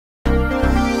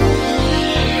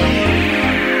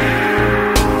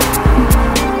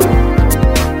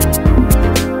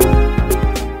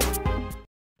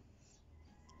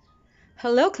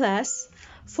Hello class!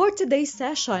 For today's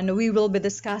session, we will be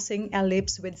discussing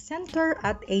ellipse with center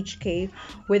at HK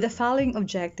with the following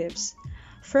objectives.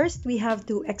 First, we have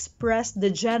to express the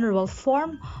general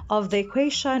form of the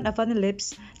equation of an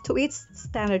ellipse to its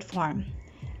standard form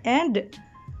and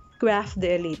graph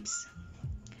the ellipse.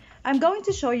 I'm going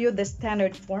to show you the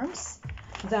standard forms,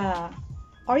 the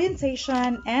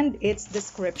orientation, and its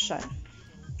description.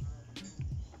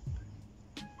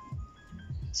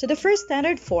 So the first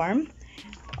standard form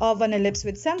of an ellipse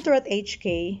with center at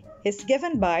HK is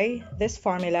given by this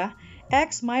formula: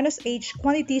 x minus h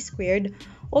quantity squared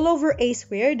all over a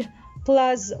squared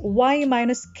plus y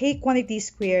minus k quantity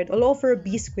squared all over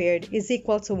b squared is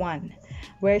equal to 1,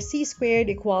 where c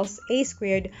squared equals a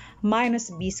squared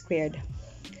minus b squared.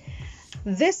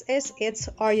 This is its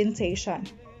orientation.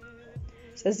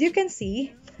 So as you can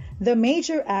see, the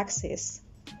major axis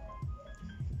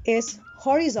is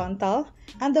horizontal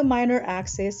and the minor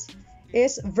axis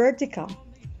is vertical.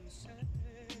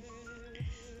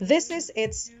 This is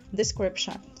its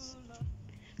description.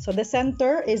 So the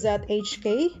center is at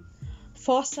HK,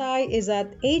 foci is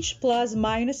at H plus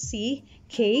minus C,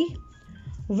 K,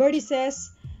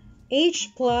 vertices H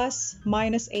plus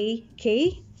minus A,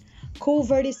 K, co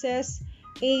vertices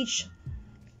H,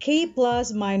 K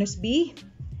plus minus B,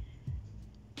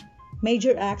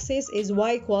 major axis is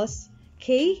Y equals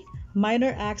K,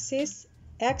 minor axis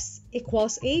x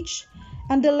equals h,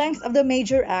 and the length of the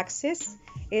major axis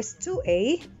is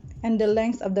 2a and the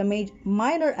length of the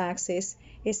minor axis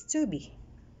is 2b.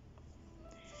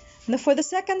 Now for the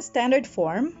second standard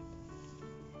form,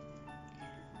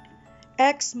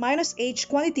 x minus h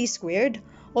quantity squared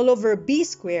all over b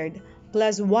squared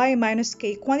plus y minus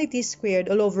k quantity squared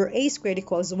all over a squared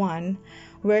equals 1,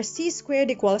 where c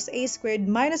squared equals a squared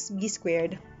minus b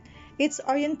squared. Its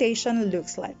orientation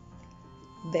looks like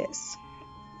this.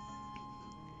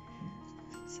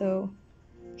 So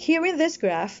here in this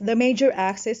graph, the major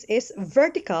axis is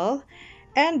vertical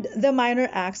and the minor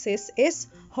axis is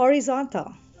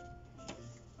horizontal.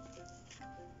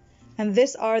 And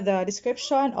these are the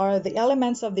description or the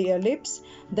elements of the ellipse.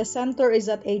 The center is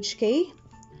at HK,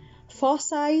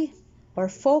 foci or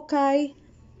foci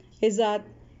is at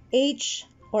H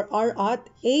or are at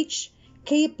H,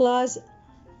 K plus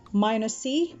minus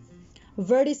C,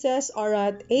 vertices are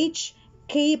at H,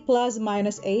 K plus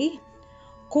minus A,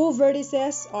 co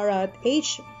vertices are at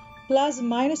H plus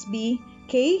minus B,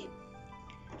 K.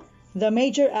 The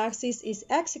major axis is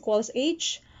x equals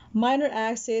H, minor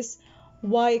axis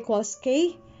y equals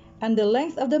K, and the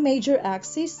length of the major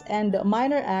axis and the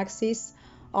minor axis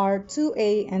are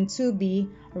 2a and 2b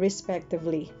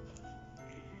respectively.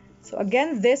 So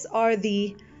again, these are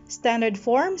the standard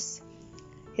forms,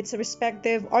 its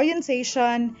respective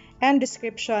orientation and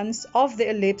descriptions of the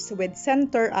ellipse with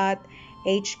center at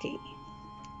HK.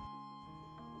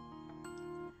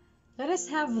 Let us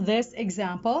have this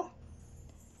example.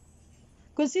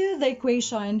 Consider the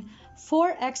equation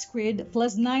 4x squared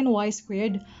plus 9y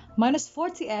squared minus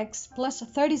 40x plus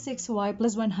 36y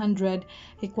plus 100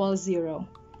 equals 0.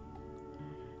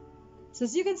 So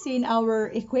as you can see in our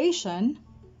equation,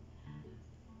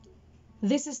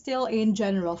 this is still in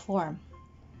general form.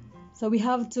 So we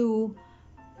have to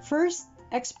first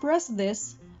express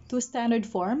this to standard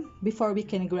form before we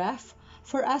can graph,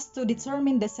 for us to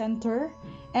determine the center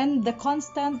and the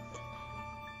constant,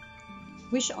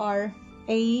 which are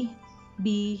A,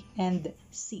 B, and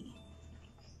C.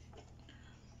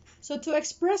 So to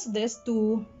express this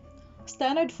to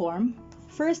standard form,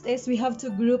 first is we have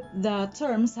to group the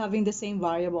terms having the same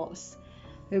variables.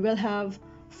 We will have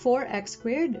 4x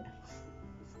squared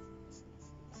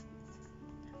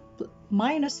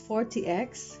minus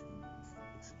 40x,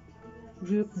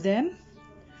 group them,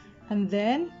 and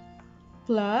then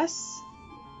plus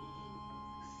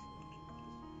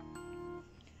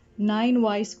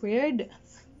 9y squared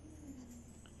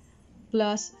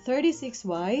plus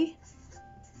 36y,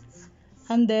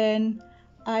 and then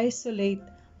isolate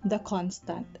the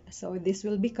constant. So this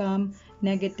will become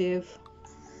negative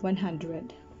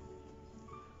 100.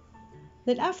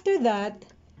 Then after that,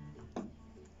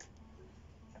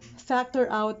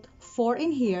 factor out 4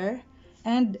 in here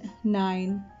and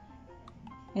 9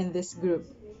 in this group.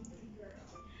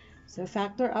 So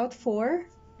factor out 4,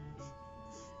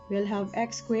 we'll have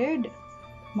x squared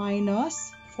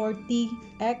minus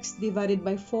 40x divided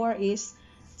by 4 is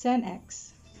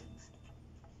 10x.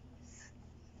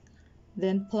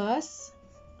 Then plus,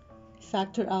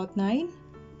 factor out 9,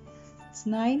 it's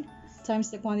 9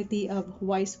 times the quantity of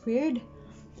y squared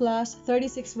plus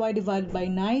 36y divided by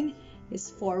 9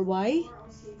 is 4y.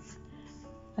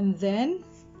 And then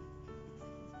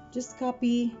just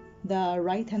copy the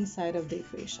right hand side of the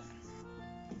equation.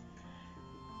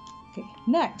 Okay,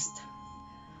 next,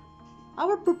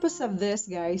 our purpose of this,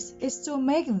 guys, is to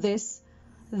make this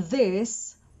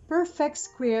perfect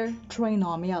square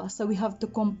trinomial. So we have to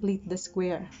complete the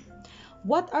square.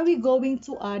 What are we going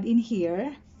to add in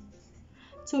here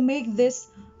to make this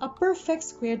a perfect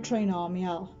square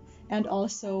trinomial? And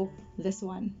also this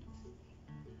one.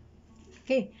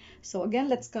 Okay, so again,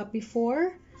 let's copy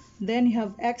 4. Then you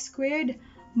have x squared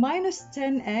minus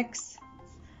 10x.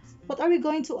 What are we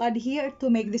going to add here to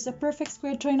make this a perfect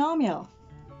square trinomial?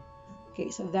 Okay,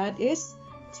 so that is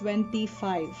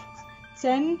 25.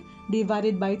 10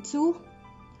 divided by 2,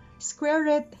 square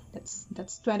root,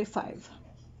 that's 25.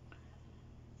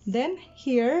 Then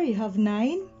here you have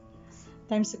 9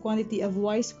 times the quantity of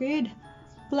y squared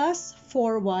plus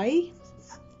 4y.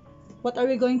 What are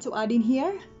we going to add in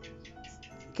here?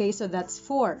 Okay, so that's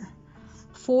 4.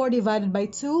 4 divided by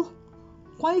 2,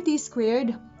 quantity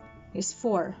squared is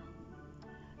 4,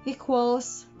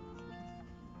 equals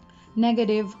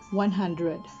negative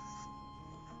 100.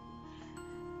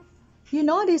 You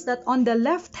notice that on the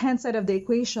left hand side of the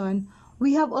equation,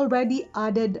 we have already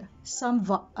added some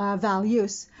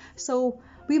values. So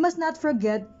we must not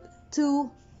forget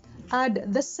to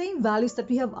add the same values that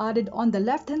we have added on the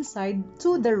left hand side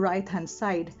to the right hand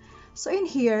side. So in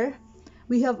here,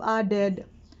 we have added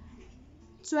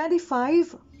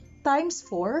 25 times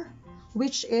 4,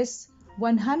 which is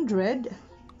 100,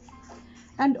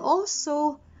 and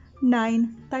also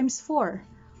 9 times 4,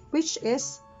 which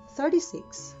is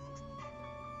 36.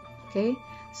 Okay,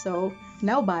 so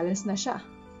now balance na siya.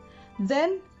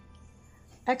 Then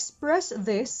express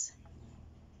this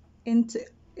in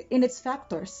its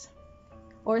factors,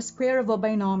 or square of a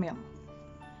binomial.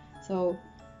 So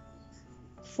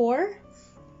 4,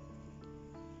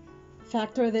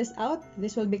 factor this out,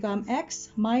 this will become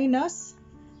x minus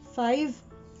 5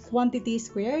 quantity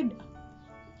squared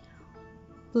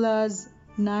plus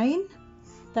 9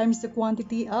 times the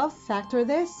quantity of, factor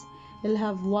this, you'll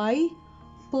have y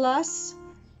plus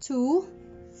 2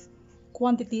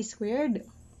 quantity squared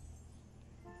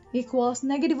equals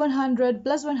negative 100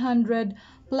 plus 100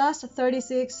 plus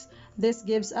 36. This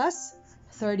gives us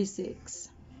 36.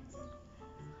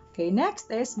 Okay, next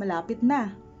is malapit na.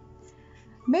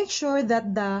 Make sure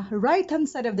that the right hand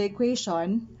side of the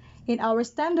equation in our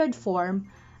standard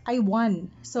form ay 1.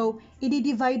 So,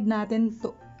 i-divide natin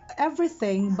to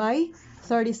everything by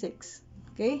 36.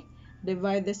 Okay?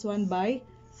 Divide this one by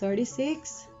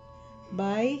 36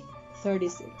 by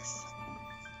 36.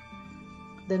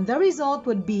 Then the result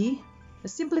would be, the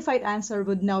simplified answer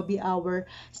would now be our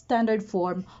standard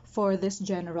form for this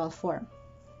general form.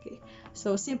 Okay,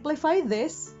 so simplify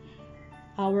this.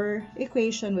 Our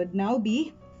equation would now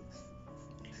be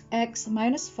x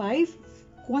minus 5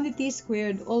 quantity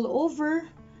squared all over,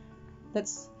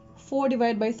 that's 4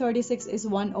 divided by 36 is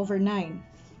 1 over 9.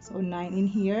 So 9 in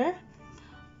here,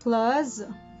 plus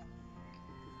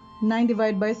 9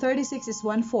 divided by 36 is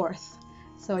 1/4.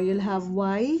 So you'll have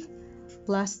y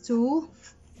plus 2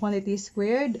 quantity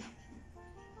squared.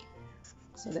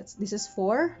 So this is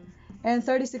 4. And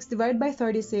 36 divided by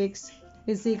 36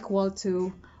 is equal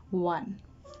to 1.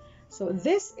 So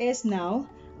this is now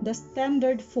the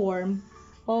standard form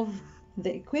of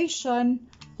the equation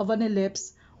of an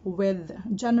ellipse with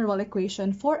general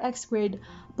equation 4x squared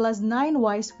plus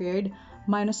 9y squared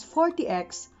minus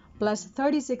 40x plus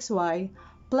 36y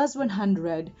plus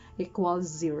 100 equals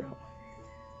 0.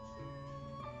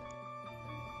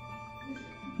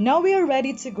 Now we are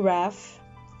ready to graph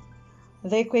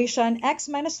the equation x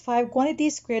minus 5 quantity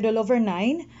squared all over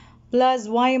 9 plus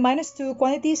y minus 2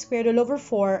 quantity squared all over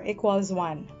 4 equals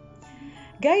 1.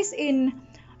 Guys, in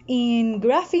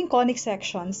graphing conic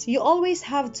sections, you always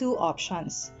have two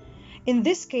options. In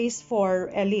this case, for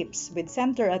ellipse with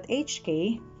center at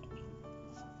HK,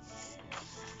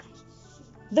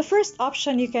 the first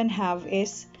option you can have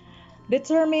is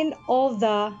determine all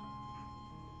the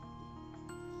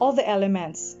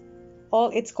elements, all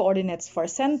its coordinates for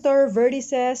center,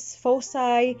 vertices,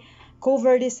 foci, co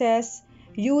vertices,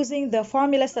 using the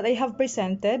formulas that I have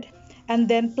presented, and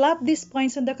then plot these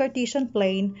points on the Cartesian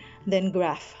plane, then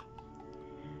graph.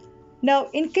 Now,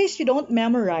 in case you don't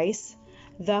memorize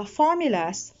the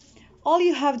formulas, all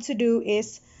you have to do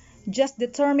is just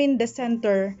determine the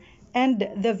center and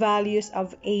the values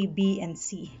of A, B, and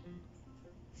C,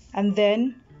 and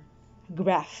then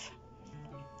graph.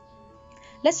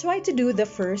 Let's try to do the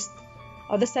first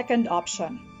or the second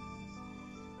option.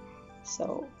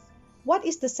 So, what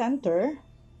is the center?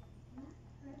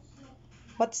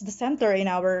 What's the center in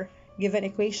our given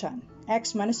equation?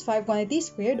 x minus 5 quantity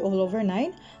squared all over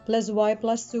 9 plus y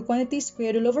plus 2 quantity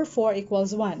squared all over 4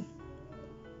 equals 1.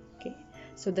 Okay,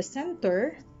 so the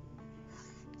center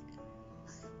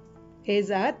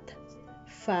is at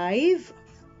 5,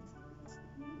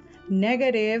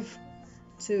 negative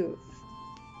 2.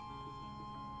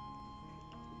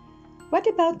 What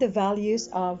about the values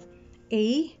of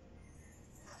A,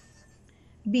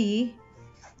 B,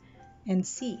 and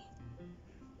C?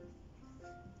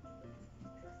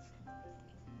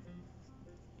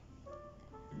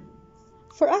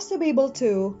 For us to be able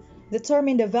to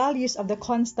determine the values of the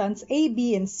constants A,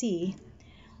 B, and C,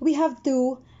 we have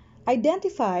to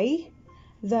identify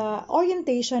the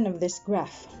orientation of this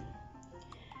graph.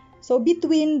 So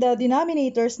between the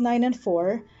denominators 9 and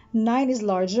 4, 9 is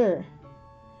larger.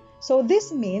 So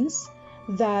this means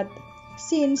that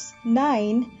since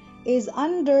 9 is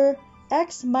under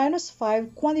x minus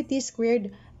 5 quantity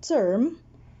squared term,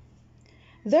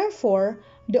 therefore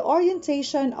the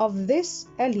orientation of this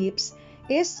ellipse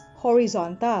is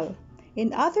horizontal.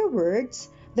 In other words,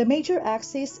 the major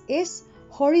axis is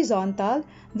horizontal,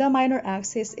 the minor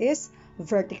axis is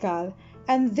vertical.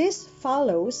 And this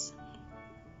follows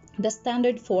the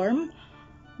standard form,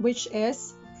 which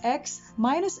is x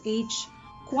minus h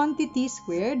quantity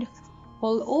squared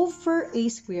all over a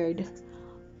squared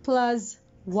plus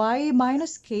y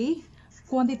minus k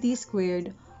quantity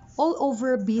squared all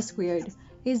over b squared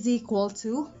is equal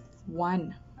to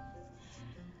 1.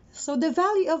 So the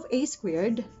value of a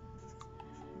squared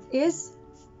is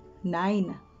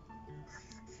 9.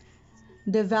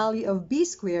 The value of b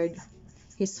squared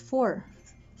is 4.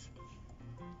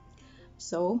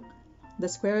 So the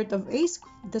square root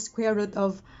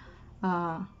of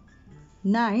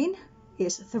 9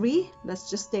 is 3. Let's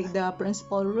just take the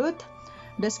principal root.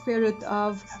 The square root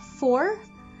of 4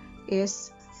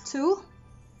 is 2.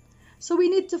 So we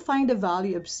need to find the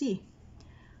value of c.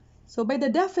 So by the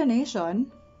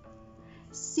definition,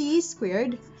 c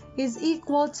squared is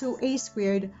equal to a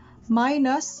squared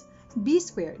minus b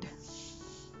squared.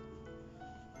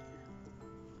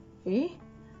 Okay,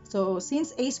 so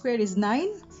since a squared is 9,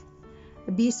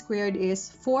 b squared is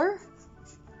 4,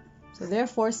 so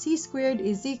therefore c squared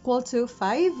is equal to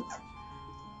 5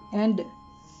 and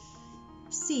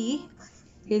c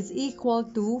is equal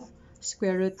to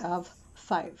square root of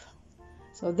 5.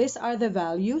 So these are the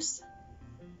values.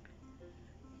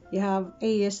 You have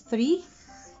a is 3,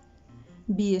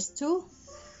 b is 2,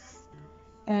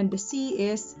 and c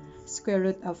is square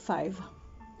root of 5.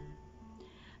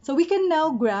 So we can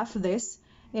now graph this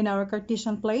in our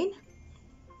Cartesian plane.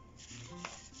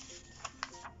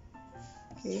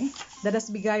 Okay, let us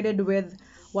be guided with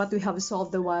what we have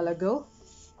solved a while ago.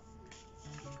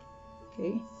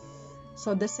 Okay,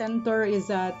 so the center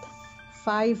is at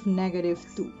 5, negative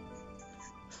 2.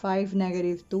 5,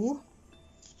 negative 2.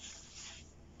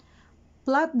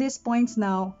 Plot these points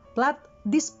now. Plot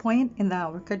this point in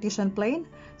our Cartesian plane.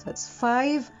 So it's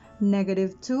 5,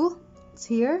 negative 2. It's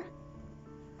here.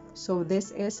 So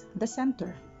this is the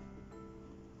center.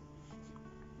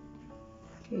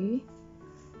 Okay.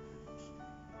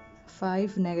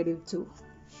 5, negative 2.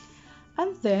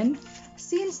 And then,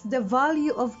 since the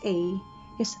value of A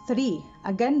is 3,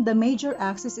 again, the major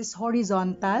axis is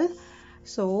horizontal.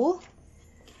 So,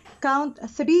 count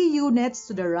 3 units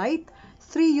to the right,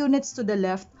 3 units to the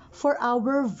left for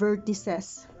our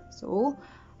vertices. So,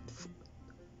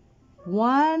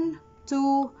 1,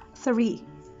 2, 3.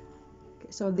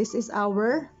 Okay, so this is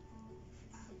our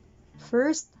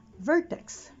first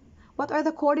vertex. What are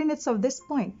the coordinates of this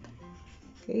point?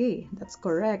 Okay, that's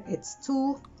correct. It's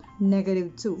 2,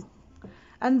 negative 2.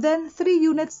 And then 3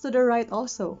 units to the right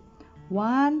also.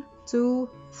 1, 2,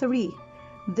 3.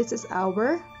 This is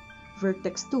our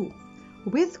vertex 2.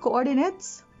 With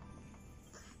coordinates,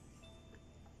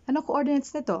 ano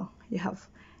coordinates nito? You have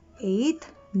 8,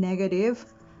 negative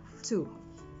 2.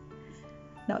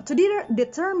 Now, to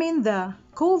determine the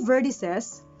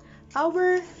co-vertices,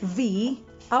 our B,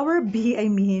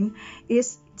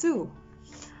 is 2.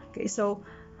 Okay, so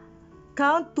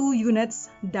count 2 units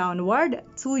downward,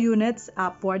 2 units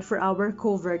upward for our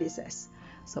co-vertices.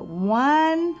 So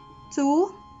 1,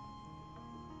 2.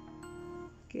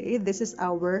 Okay, this is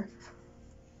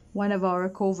one of our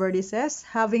co-vertices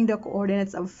having the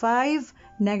coordinates of 5,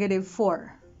 negative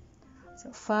 4.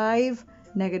 So 5,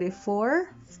 negative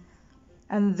 4.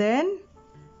 And then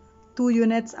 2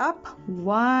 units up,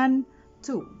 1,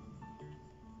 2.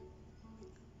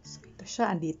 So ito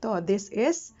siya, andito. This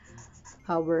is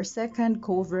our second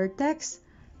co-vertex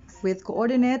with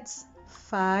coordinates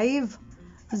 5,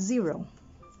 0.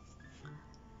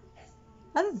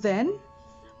 And then,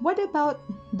 what about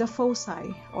the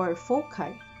foci or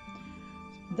foci?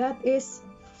 That is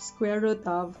square root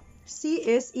of, C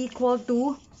is equal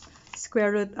to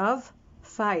square root of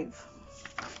 5.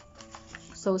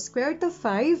 So square root of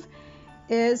 5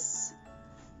 is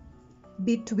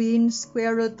between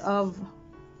square root of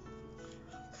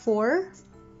 4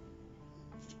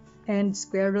 and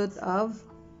square root of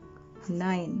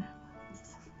 9.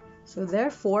 So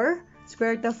therefore,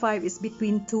 square root of 5 is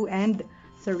between 2 and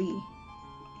 3.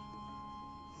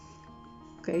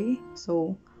 Okay,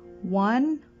 so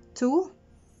 1, 2.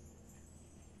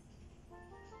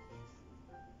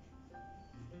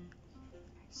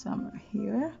 Somewhere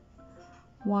here.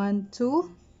 1,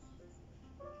 2.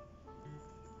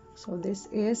 So this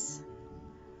is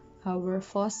our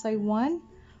foci 1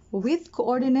 with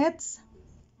coordinates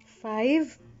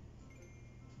 5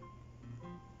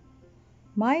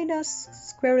 minus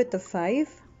square root of 5,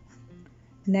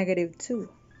 negative 2.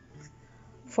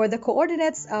 For the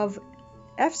coordinates of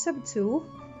f sub 2,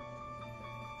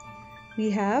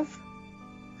 we have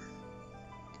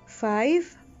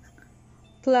 5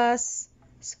 plus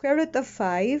square root of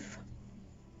 5,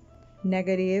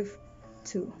 negative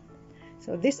 2.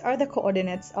 So these are the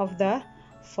coordinates of the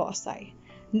foci.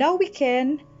 Now we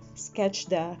can sketch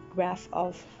the graph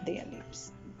of the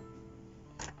ellipse.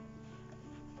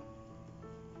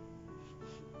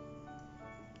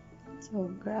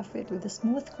 So graph it with a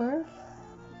smooth curve.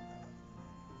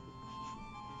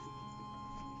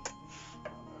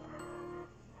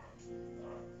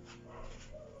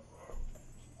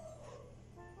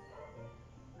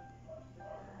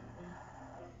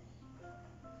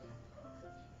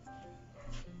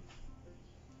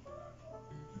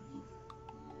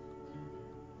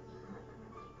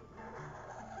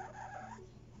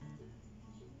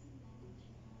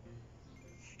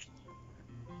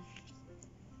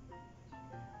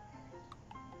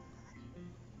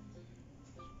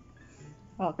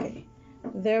 Okay,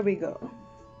 there we go.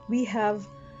 We have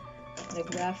the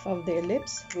graph of the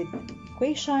ellipse with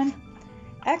equation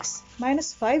x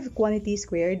minus 5 quantity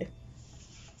squared,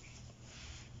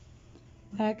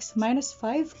 x minus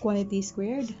 5 quantity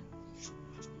squared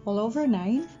all over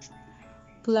 9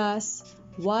 plus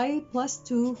y plus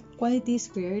 2 quantity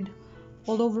squared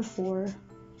all over 4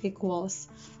 equals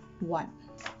 1.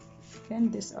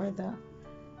 And these are the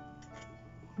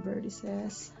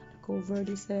vertices, co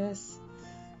vertices,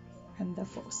 and the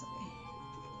foci.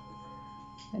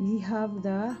 And we have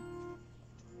the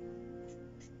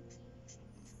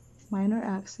minor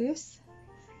axis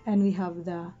and we have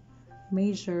the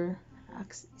major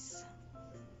axis.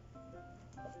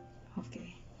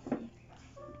 Okay.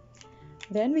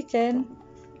 Then we can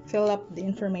fill up the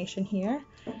information here.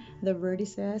 The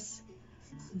vertices,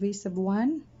 v sub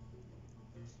 1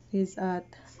 is at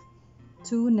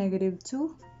 2, negative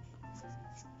 2.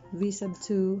 V sub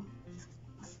 2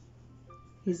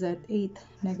 is at 8,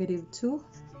 negative 2.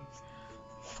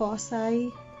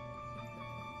 Foci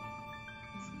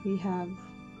we have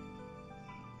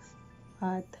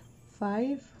at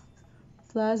 5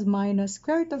 plus minus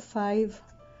square root of 5,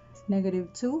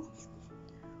 negative 2.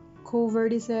 Co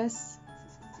vertices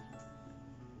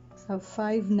of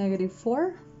 5, negative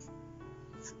 4.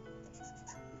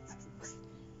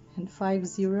 And 5,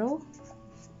 0.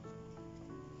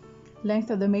 Length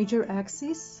of the major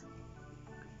axis.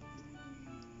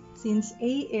 Since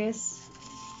A is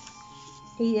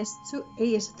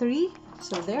 3,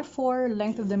 so therefore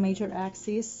length of the major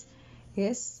axis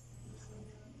is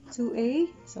 2A,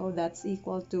 so that's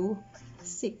equal to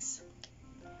 6.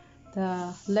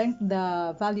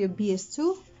 The value of B is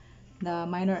 2. The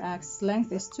minor axis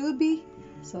length is 2B,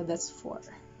 so that's 4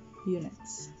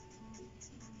 units.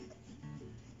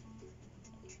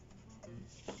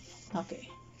 Okay.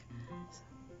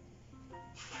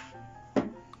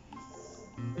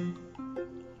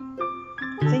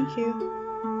 Thank you.